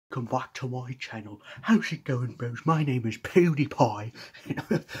welcome back to my channel. How's it going, bros? My name is PewDiePie.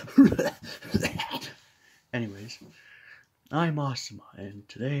 Anyways, I'm Asima, and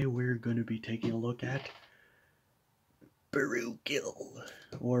today we're going to be taking a look at Barukill,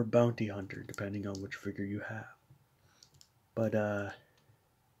 or Bounty Hunter, depending on which figure you have. But,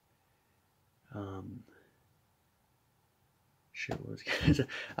 shit, what was I gonna say?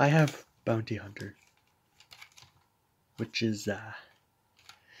 I have Bounty Hunter, which is,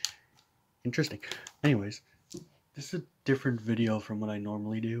 interesting. Anyways, this is a different video from what I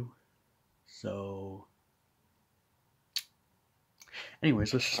normally do. So,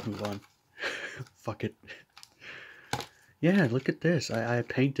 anyways, let's just move on. Fuck it. Yeah, look at this. I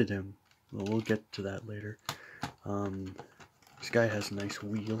painted him. Well, we'll get to that later. This guy has nice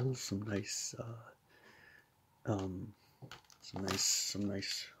wheels, some nice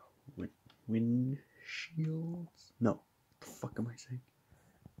windshields. No, the fuck am I saying?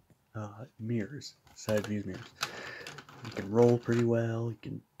 Mirrors. Side view mirrors. You can roll pretty well. You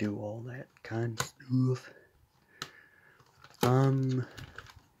can do all that kind of stuff.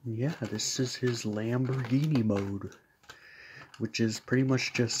 Yeah, this is his Lamborghini mode, which is pretty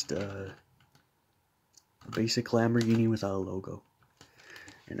much just a basic Lamborghini without a logo.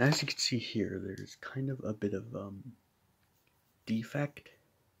 And as you can see here, there's kind of a bit of defect,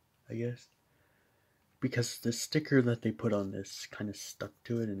 I guess, because the sticker that they put on this kind of stuck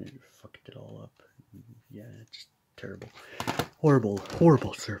to it and it fucked it all up. Yeah, it's just terrible.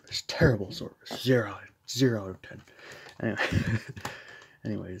 Horrible service. Terrible service. 0 out of 10. Anyway,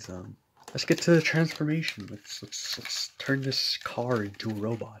 anyways, let's get to the transformation. Let's turn this car into a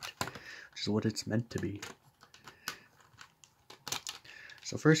robot, which is what it's meant to be.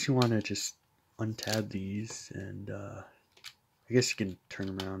 So first you want to just untab these, and I guess you can turn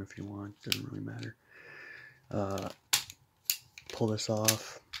them around if you want. Doesn't really matter. Pull this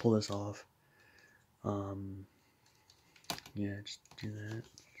off. Yeah, just do that.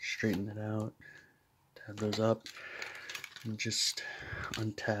 Straighten it out. Tab those up. And just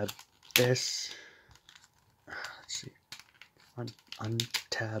untab this. Let's see.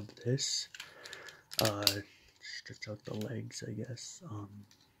 Untab this. Stretch out the legs, I guess.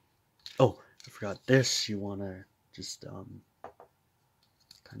 Oh, I forgot this. You want to just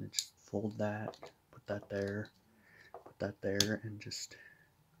kind of just fold that, put that there, and just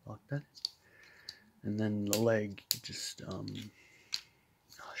lock that. And then the leg, just oh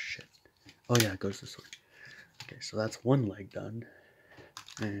shit. Oh yeah, it goes this way. Okay, so that's one leg done,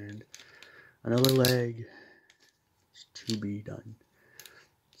 and another leg is to be done.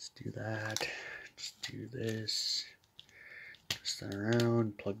 Let's do that. Just do this. Twist that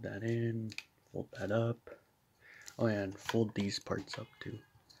around. Plug that in. Fold that up. Oh yeah, and fold these parts up too.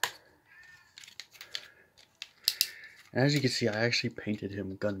 And as you can see, I actually painted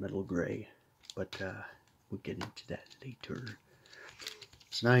him gunmetal gray, but we'll get into that later.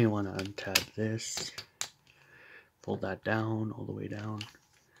 So now you want to untab this, fold that down, all the way down,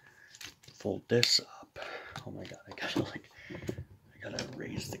 fold this up. Oh my god, I gotta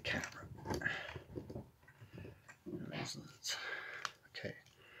raise the camera. Okay.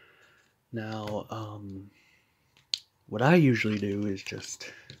 Now, what I usually do is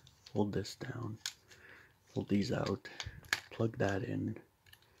just fold this down, fold these out, plug that in.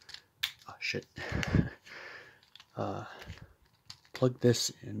 Oh shit. Plug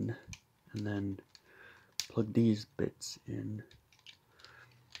this in, and then plug these bits in,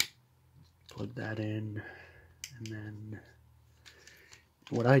 plug that in, and then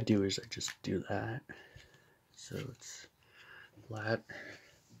what I do is I just do that, so it's flat.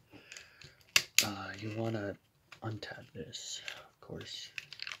 You want to untab this, of course.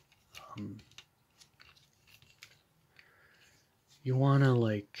 You want to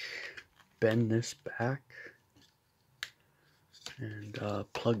like bend this back and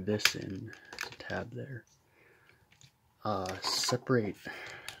plug this in to tab there. Separate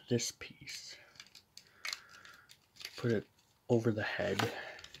this piece, put it over the head,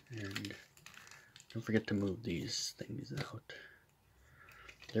 and don't forget to move these things out.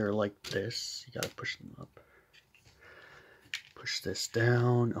 They're like this. You gotta push them up. Push this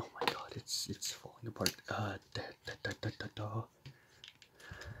down. Oh my god, it's falling apart.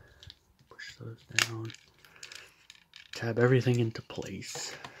 Push those down. Tab everything into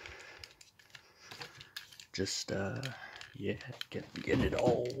place. Just yeah, get it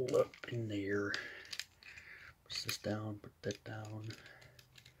all up in there. Push this down, put that down.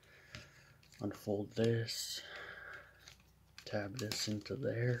 Unfold this. Tab this into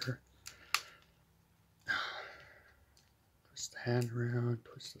there. Twist the hand around,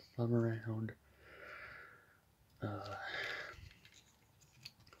 twist the thumb around.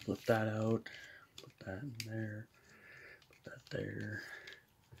 flip that out, put that in there, put that there,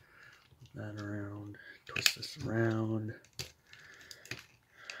 put that around, twist this around.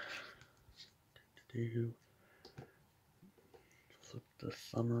 Flip the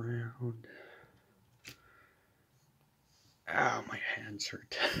thumb around. Ow, my hands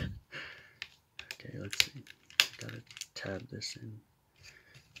hurt. Okay, let's see. Gotta tab this in.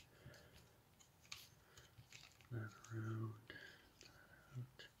 That around.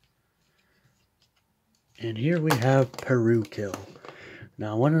 And here we have Perukill.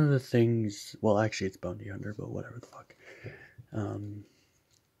 Now, one of the things, well, actually, it's Bounty Hunter, but whatever the fuck.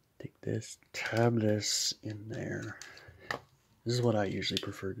 Take this, tab this in there. This is what I usually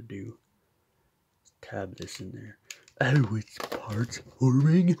prefer to do. Tab this in there. Oh, it's parts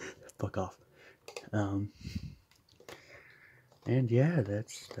forming. Fuck off. And yeah,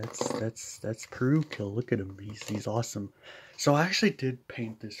 that's Perukill. Look at him. He's awesome. So I actually did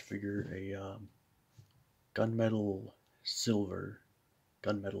paint this figure a gunmetal silver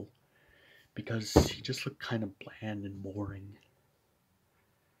gunmetal because he just looked kind of bland and boring.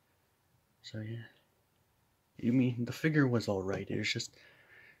 So yeah. You mean the figure was alright. It was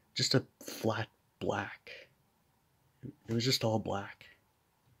just a flat black. It was just all black.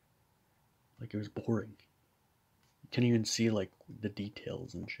 Like, it was boring. You can't even see like the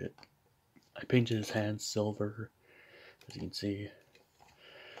details and shit. I painted his hands silver, as you can see.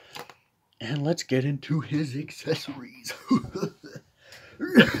 And let's get into his accessories.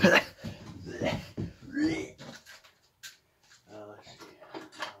 Let's see.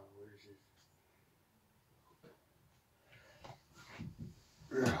 Where's his?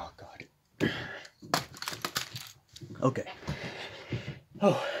 Oh god. Okay.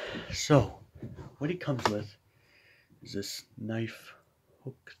 Oh, so what he comes with is this knife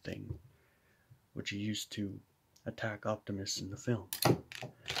hook thing, which he used to attack Optimus in the film.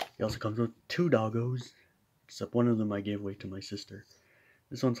 He also comes with 2 doggos, except one of them I gave away to my sister.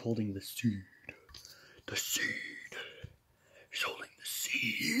 This one's holding the seed. The seed. He's holding the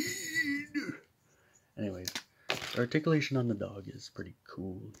seed. Anyways, the articulation on the dog is pretty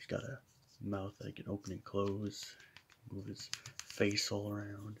cool. He's got a mouth that can open and close. Move his face all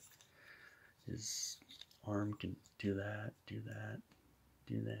around. His arm can do that, do that,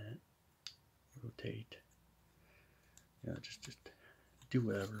 do that. Rotate. Yeah, just do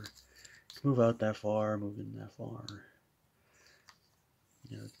whatever. Move out that far, move in that far.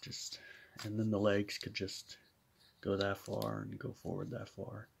 You know, just, and then the legs could just go that far and go forward that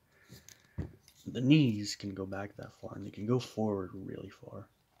far. The knees can go back that far, and they can go forward really far,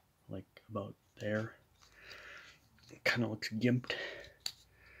 like about there. It kind of looks gimped.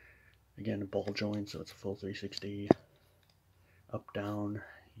 Again, a ball joint, so it's a full 360. Up, down,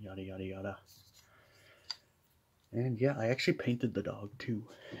 yada yada yada. And yeah, I actually painted the dog too,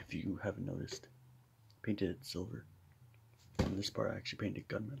 if you haven't noticed. Painted it silver. And this part I actually painted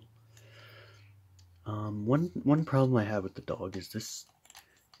gunmetal. One problem I have with the dog is this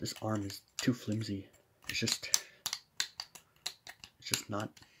arm is too flimsy. It's just not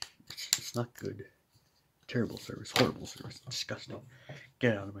good. Terrible service, horrible service, disgusting.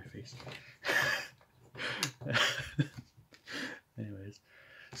 Get out of my face. Anyways,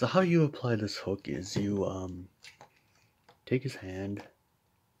 so how you apply this hook is you take his hand,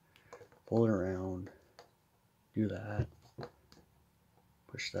 pull it around, do that,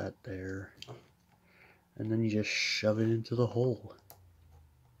 push that there, and then you just shove it into the hole.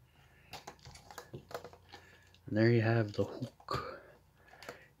 And there you have the hook.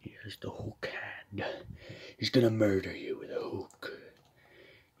 Here's the hook hand. He's gonna murder you with a hook.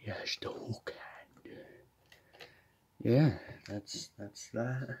 Yes, the hook hand. Yeah, that's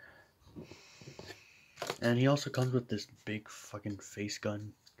that. And he also comes with this big fucking face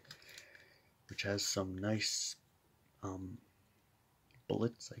gun, which has some nice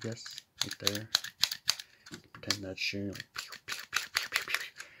bullets, I guess, right there. Pretend that's shooting like pew, pew, pew, pew, pew,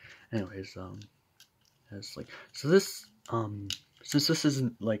 pew. Anyways, it's like, so this since this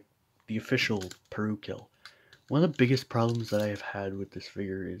isn't like the official Perukill, one of the biggest problems that I have had with this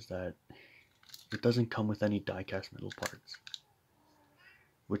figure is that it doesn't come with any die-cast metal parts,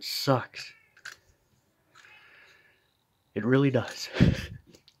 which sucks. It really does,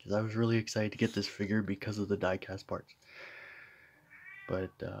 because I was really excited to get this figure because of the die-cast parts.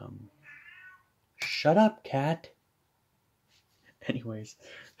 But shut up, cat. Anyways,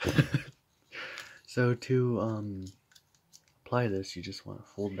 so to apply this, you just want to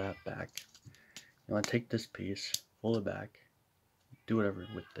fold that back. You want to take this piece, fold it back, do whatever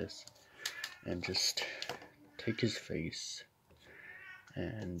with this, and just take his face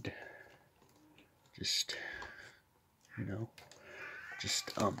and just, you know,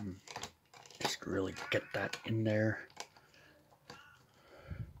 just really get that in there.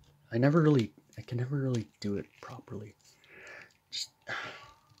 I can never really do it properly. Just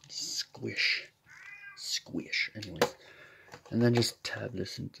squish, anyways. And then just tab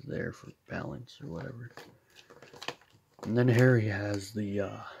this into there for balance or whatever. And then here he has the,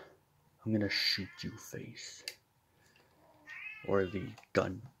 I'm gonna shoot you face. Or the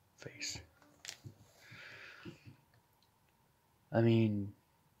gun face. I mean,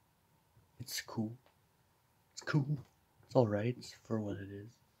 it's cool. It's cool. It's alright for what it is.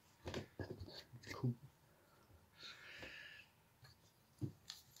 It's cool.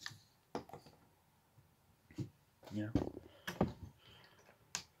 Yeah.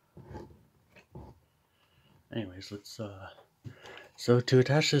 Anyways, let's, so to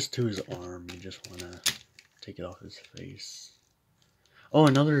attach this to his arm, you just want to take it off his face. Oh,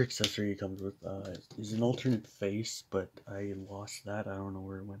 another accessory he comes with, is an alternate face, but I lost that. I don't know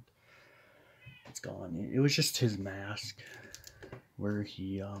where it went. It's gone. It was just his mask, where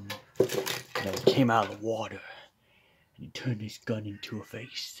he, came out of the water, and he turned his gun into a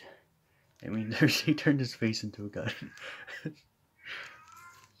face. I mean, he turned his face into a gun.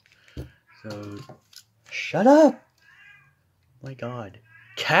 So, shut up! My god.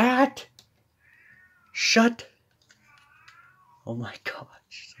 Cat! Shut! Oh my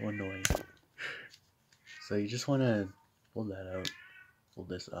gosh, so annoying. So you just want to pull that out, pull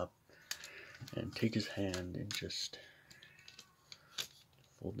this up, and take his hand and just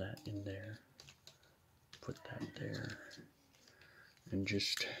fold that in there, put that there, and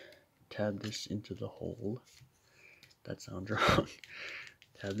just tab this into the hole. That sounds wrong.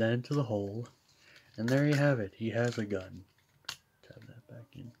 Tab that into the hole, and there you have it. He has a gun. Tab that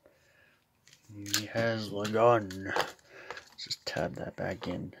back in. He has the gun. Just tab that back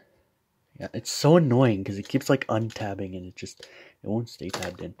in. Yeah, it's so annoying because it keeps like untabbing and it won't stay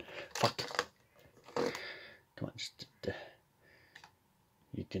tabbed in. Fuck. Come on, just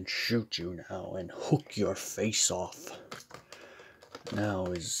you can shoot you now and hook your face off. Now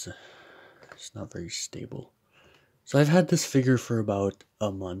it's not very stable. So I've had this figure for about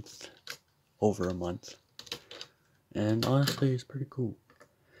a month, over a month, and honestly, it's pretty cool.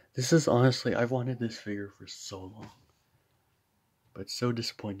 This is honestly, I've wanted this figure for so long. But it's so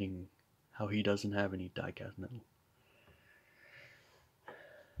disappointing how he doesn't have any die-cast metal.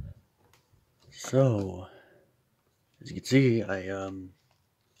 So, as you can see, yeah,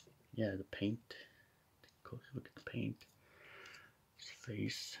 the paint. Take a close look at the paint. His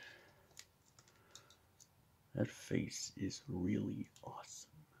face. That face is really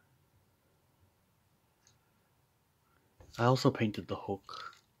awesome. I also painted the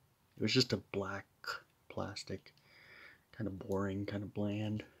hook. It was just a black plastic. Kind of boring, kind of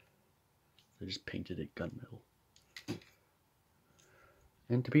bland. I just painted it gunmetal.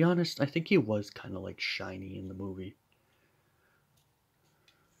 And to be honest, I think he was kind of like shiny in the movie.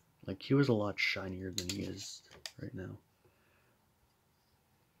 Like, he was a lot shinier than he is right now.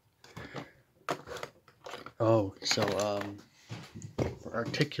 Oh, so, for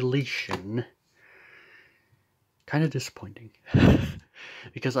articulation, kind of disappointing.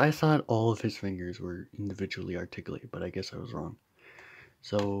 Because I thought all of his fingers were individually articulated, but I guess I was wrong.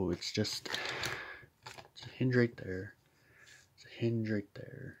 So it's just a hinge right there, it's a hinge right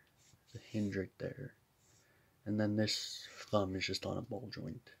there, it's a hinge right there, and then this thumb is just on a ball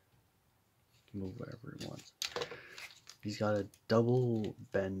joint. You can move wherever it wants. He's got a double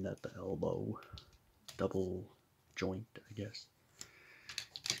bend at the elbow, double joint, I guess.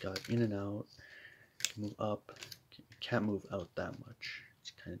 He's got in and out, you can move up, you can't move out that much.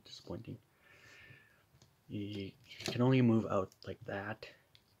 It's kind of disappointing. You can only move out like that,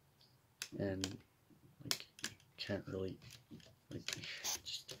 and like you can't really, like,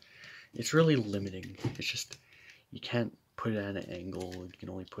 it's really limiting. It's just, you can't put it at an angle. You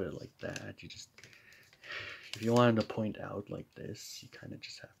can only put it like that. You just, if you wanted to point out like this, you kind of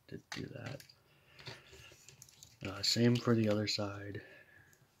just have to do that. Same for the other side.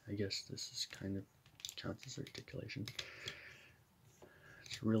 I guess this is kind of counts as articulation.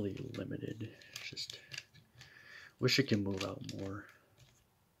 It's really limited. It's just, wish it can move out more.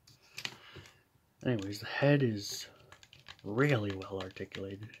 Anyways, the head is really well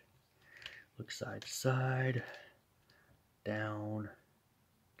articulated. Look side to side, down.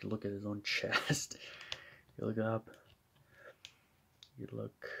 You can look at his own chest. You look up. You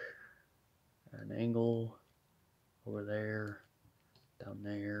look at an angle over there, down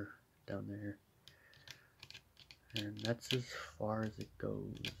there, down there. And that's as far as it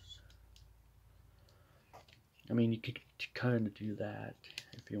goes. I mean, you could kind of do that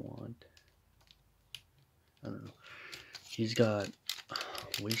if you want. I don't know. He's got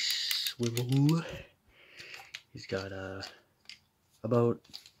waist swivel. He's got about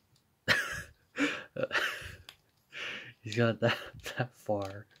he's got that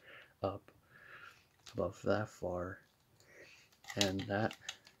far up, about that far, and that,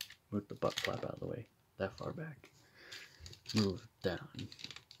 with the butt flap out of the way, that far back. Move down,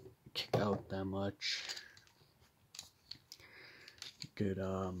 kick out that much. Good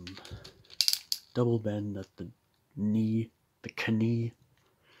double bend at the knee, the knee.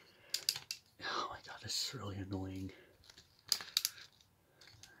 Oh my god, this is really annoying.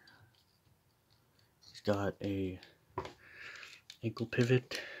 He's got a ankle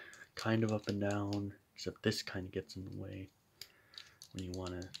pivot, kind of up and down, except this kind of gets in the way when you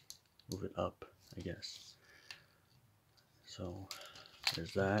want to move it up, I guess. So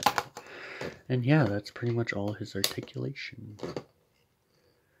there's that. And yeah, that's pretty much all his articulation.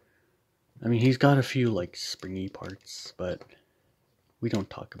 I mean, he's got a few like springy parts, but we don't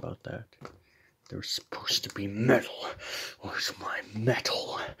talk about that. They're supposed to be metal. Where's my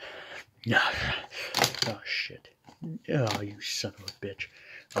metal? Oh shit. Oh, you son of a bitch.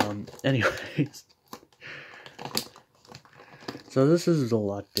 Anyways. So this is a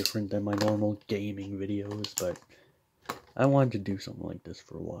lot different than my normal gaming videos, but I wanted to do something like this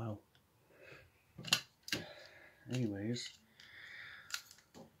for a while. Anyways.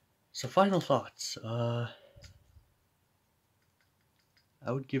 So final thoughts. I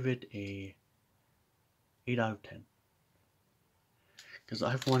would give it a 8 out of 10. Because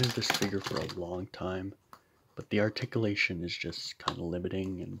I've wanted this figure for a long time, but the articulation is just kind of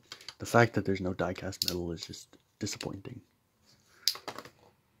limiting, and the fact that there's no die-cast metal is just disappointing.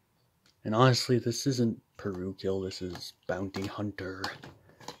 And honestly, this isn't Peru Kill, this is Bounty Hunter.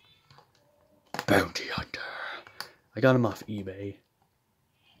 Bounty Hunter. I got him off eBay.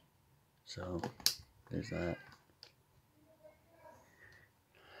 So, there's that.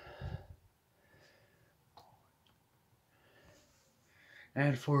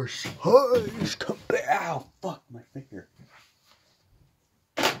 And for size compare, fuck my finger.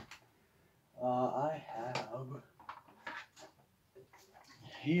 I have,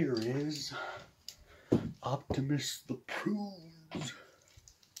 here is Optimus the Prunes,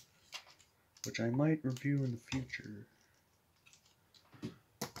 which I might review in the future.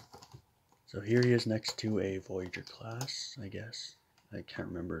 So here he is next to a Voyager class, I guess. I can't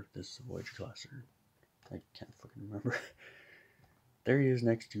remember if this is a Voyager class or, I can't fucking remember. There he is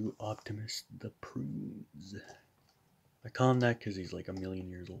next to Optimus the Prunes. I call him that because he's like 1,000,000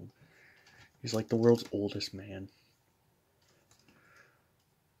 years old. He's like the world's oldest man.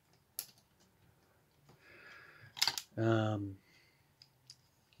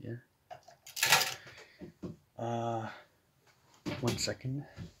 Yeah. 1 second.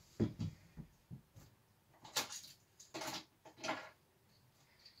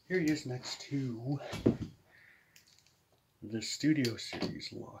 Here he is next to the Studio Series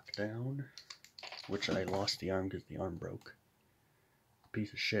Lockdown, which I lost the arm because the arm broke.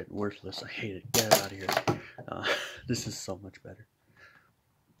 Piece of shit, worthless, I hate it, get it out of here. This is so much better.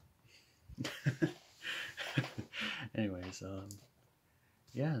 Anyways,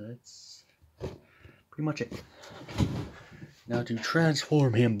 yeah, that's pretty much it. Now to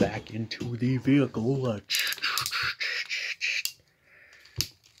transform him back into the vehicle,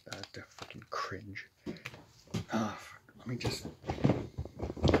 they're fucking cringe. Let me just,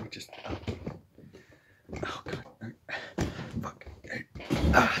 oh god, fuck, fuck.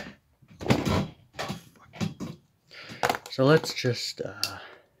 So let's just,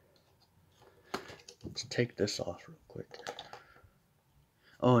 let's take this off real quick.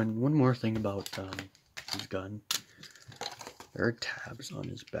 Oh, and one more thing about, his gun. There are tabs on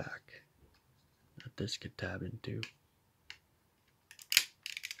his back that this could tab into.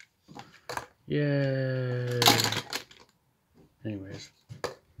 Yay! Anyways,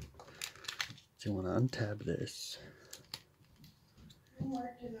 so you want to untab this,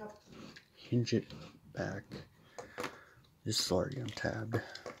 hinge it back. This is already untabbed.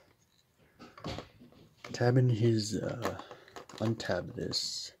 Tab in his, untab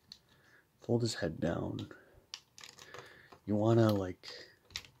this, fold his head down. You want to like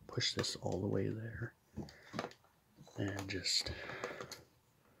push this all the way there and just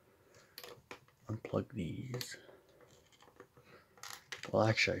unplug these. Well,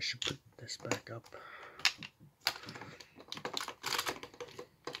 actually, I should put this back up.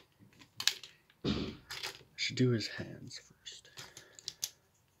 I should do his hands first.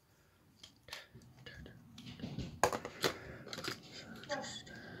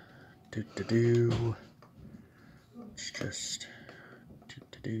 So just do. It's just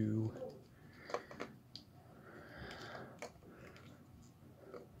do.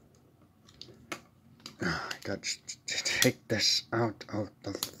 god, just take this out of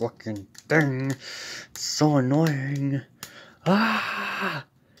the fucking thing. It's so annoying. Ah!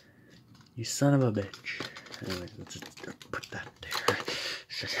 You son of a bitch. Anyway, let's just put that there.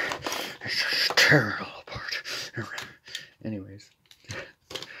 It's just tear it all apart. Anyways,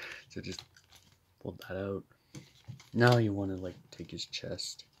 so just pull that out. Now you want to like take his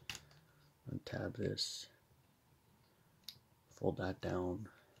chest, untab this, fold that down.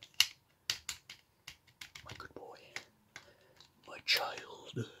 My good boy, my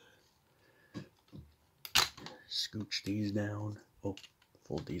child. Scooch these down. Oh,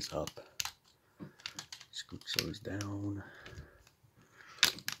 fold these up. Scooch those down.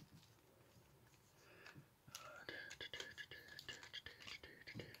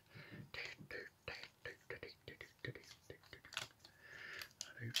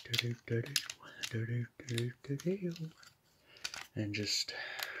 And just,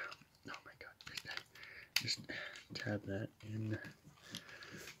 oh my god, just tab that in.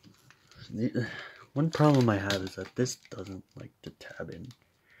 One problem I have is that this doesn't like to tab in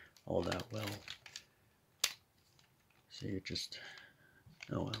all that well. So you just,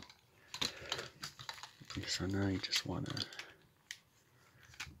 oh well. So now you just want to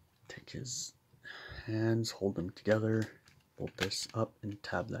take his hands, hold them together, fold this up, and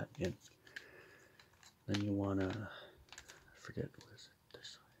tab that in. Then you want to, I forget, what is it,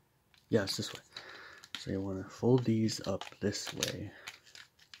 this way? Yeah, it's this way. So you want to fold these up this way.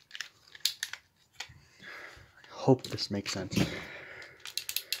 I hope this makes sense.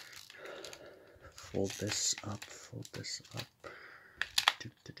 Fold this up, fold this up.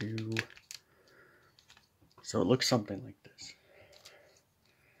 Do. So it looks something like this.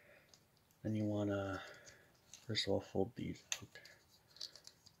 Then you want to, first of all, fold these out.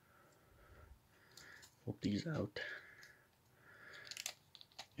 Fold these out.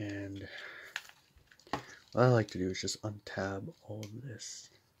 And what I like to do is just untab all of this.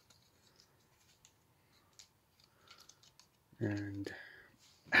 And,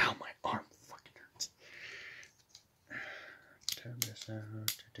 ow, my arm fucking hurts. Tab this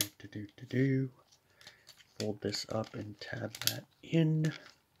out. Do. Fold this up and tab that in.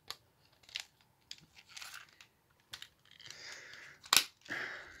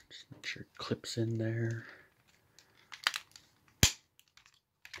 Just make sure it clips in there.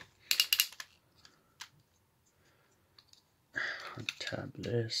 Untab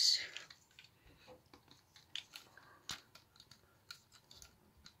this.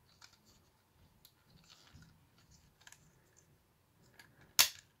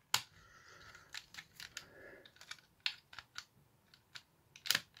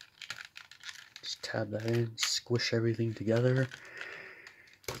 Just tab that in, squish everything together,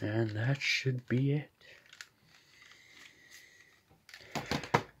 and that should be it.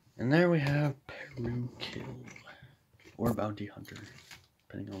 And there we have Peru Kill, or Bounty Hunter,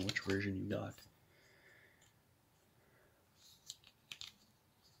 depending on which version you got.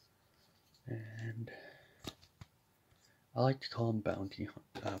 And I like to call him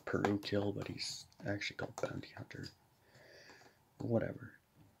Peru Kill, but he's actually called Bounty Hunter. Whatever.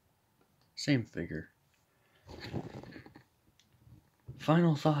 Same figure.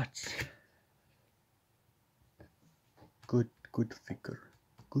 Final thoughts. Good figure.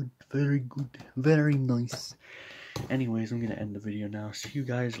 Good, very good, very nice. Anyways, I'm gonna end the video now. See you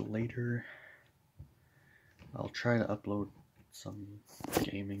guys later. I'll try to upload some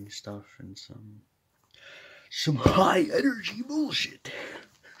gaming stuff and some high energy bullshit.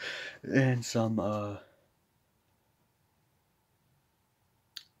 And some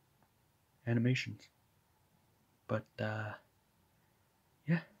animations. But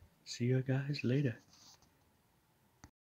yeah, see you guys later.